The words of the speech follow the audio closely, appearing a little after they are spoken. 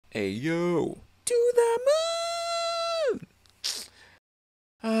Hey yo, to the moon!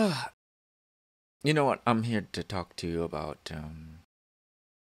 Ah, you know what? I'm here to talk to you about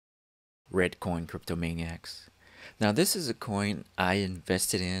Reddcoin cryptomaniacs. Now, this is a coin I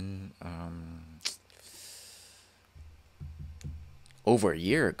invested in over a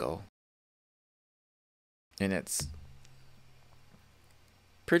year ago, and it's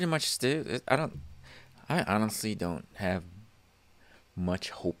pretty much still. I honestly don't have much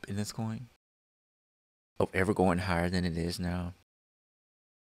hope in this coin of ever going higher than it is now.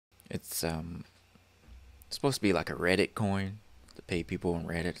 It's supposed to be like a Reddit coin to pay people on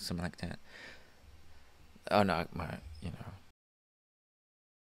Reddit, or something like that. Oh no,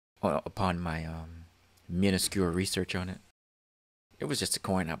 upon my minuscule research on it, it was just a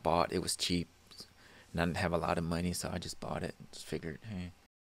coin I bought. It was cheap, and I didn't have a lot of money, so I just bought it. Just figured, hey,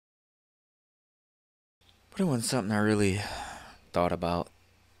 but it wasn't something I really thought about.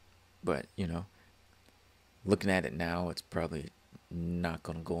 But looking at it now, it's probably not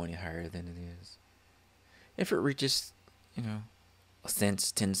gonna go any higher than it is. If it reaches, you know, a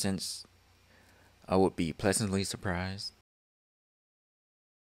cent, 10 cents, I would be pleasantly surprised.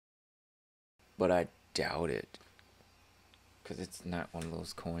 But I doubt it, because it's not one of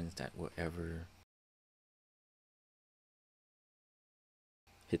those coins that will ever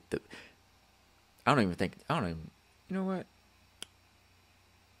hit the. I don't even think. I don't even. You know what?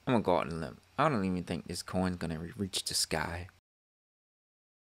 I'm gonna go out on a limb. I don't even think this coin's gonna reach the sky,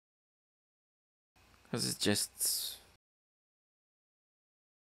 because it's just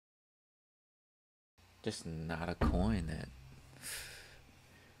not a coin that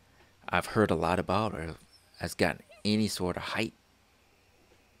I've heard a lot about or has gotten any sort of hype.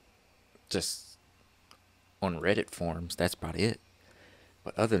 Just on Reddit forums, that's about it.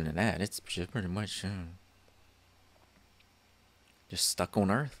 But other than that, it's just pretty much just stuck on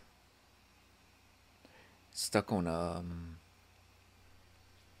Earth, stuck on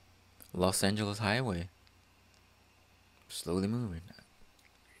Los Angeles highway, slowly moving.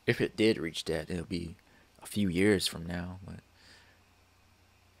 If it did reach that, it'll be a few years from now. But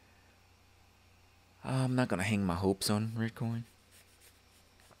I'm not gonna hang my hopes on Reddcoin.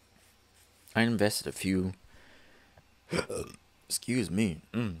 I invested a few. Excuse me.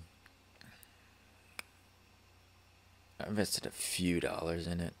 I invested a few dollars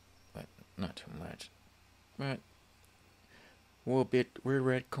in it, but not too much. But will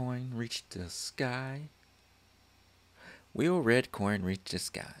Reddcoin reach the sky? Will Reddcoin reach the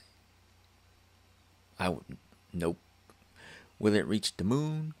sky? I would. Nope. Will it reach the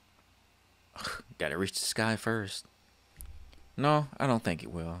moon? Gotta reach the sky first. No, I don't think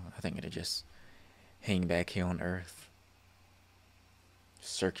it will. I think it'll just hang back here on Earth,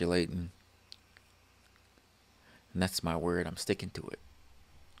 circulating. And that's my word. I'm sticking to it.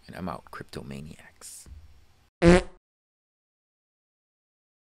 And I'm out, cryptomaniacs.